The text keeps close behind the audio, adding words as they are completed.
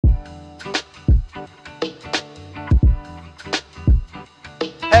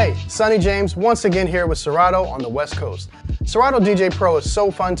Sonny James once again here with Serato on the West Coast. Serato DJ Pro is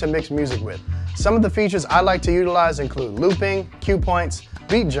so fun to mix music with. Some of the features I like to utilize include looping, cue points,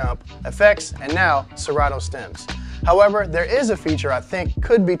 beat jump, effects, and now Serato stems. However, there is a feature I think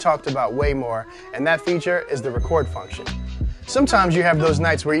could be talked about way more, and that feature is the record function. Sometimes you have those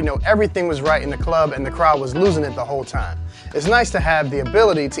nights where you know everything was right in the club and the crowd was losing it the whole time. It's nice to have the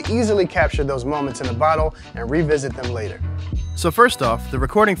ability to easily capture those moments in a bottle and revisit them later. So first off, the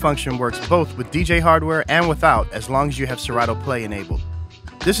recording function works both with DJ hardware and without, as long as you have Serato Play enabled.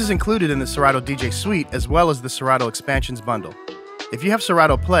 This is included in the Serato DJ Suite as well as the Serato Expansions bundle. If you have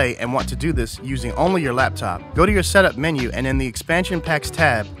Serato Play and want to do this using only your laptop, go to your Setup menu and in the Expansion Packs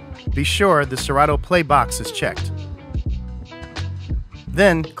tab, be sure the Serato Play box is checked.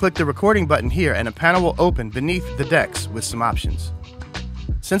 Then, click the recording button here and a panel will open beneath the decks with some options.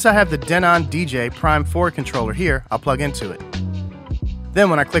 Since I have the Denon DJ Prime 4 controller here, I'll plug into it. Then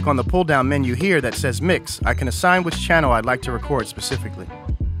when I click on the pull-down menu here that says Mix, I can assign which channel I'd like to record specifically.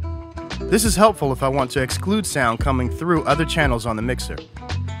 This is helpful if I want to exclude sound coming through other channels on the mixer.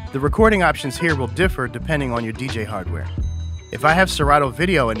 The recording options here will differ depending on your DJ hardware. If I have Serato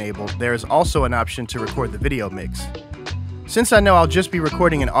Video enabled, there is also an option to record the video mix. Since I know I'll just be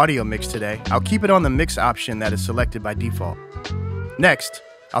recording an audio mix today, I'll keep it on the mix option that is selected by default. Next,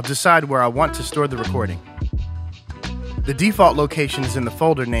 I'll decide where I want to store the recording. The default location is in the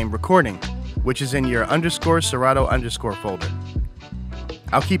folder named Recording, which is in your _Serato_ folder.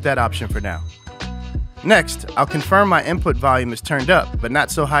 I'll keep that option for now. Next, I'll confirm my input volume is turned up, but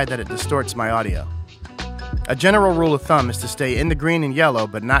not so high that it distorts my audio. A general rule of thumb is to stay in the green and yellow,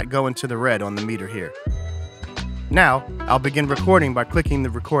 but not go into the red on the meter here. Now, I'll begin recording by clicking the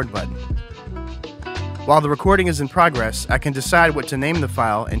record button. While the recording is in progress, I can decide what to name the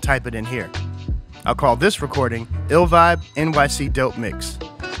file and type it in here. I'll call this recording Ill Vibe NYC Dope Mix.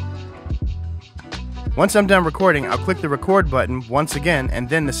 Once I'm done recording, I'll click the record button once again and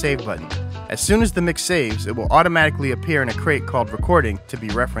then the save button. As soon as the mix saves, it will automatically appear in a crate called Recording to be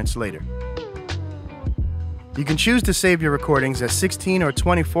referenced later. You can choose to save your recordings as 16 or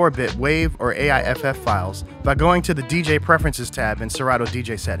 24-bit WAV or AIFF files by going to the DJ Preferences tab in Serato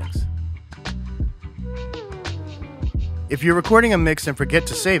DJ Settings. If you're recording a mix and forget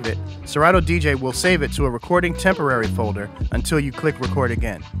to save it, Serato DJ will save it to a Recording Temporary folder until you click Record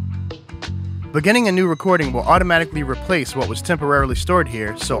again. Beginning a new recording will automatically replace what was temporarily stored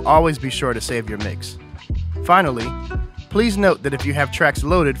here, so always be sure to save your mix. Finally, please note that if you have tracks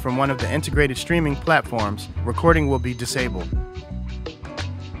loaded from one of the integrated streaming platforms, recording will be disabled.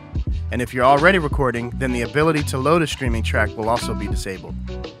 And if you're already recording, then the ability to load a streaming track will also be disabled.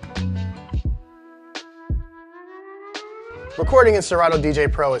 Recording in Serato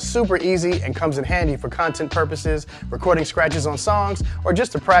DJ Pro is super easy and comes in handy for content purposes, recording scratches on songs, or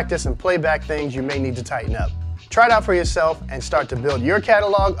just to practice and play back things you may need to tighten up. Try it out for yourself and start to build your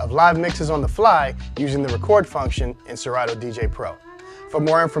catalog of live mixes on the fly using the record function in Serato DJ Pro. For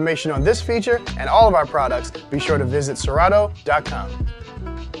more information on this feature and all of our products, be sure to visit Serato.com.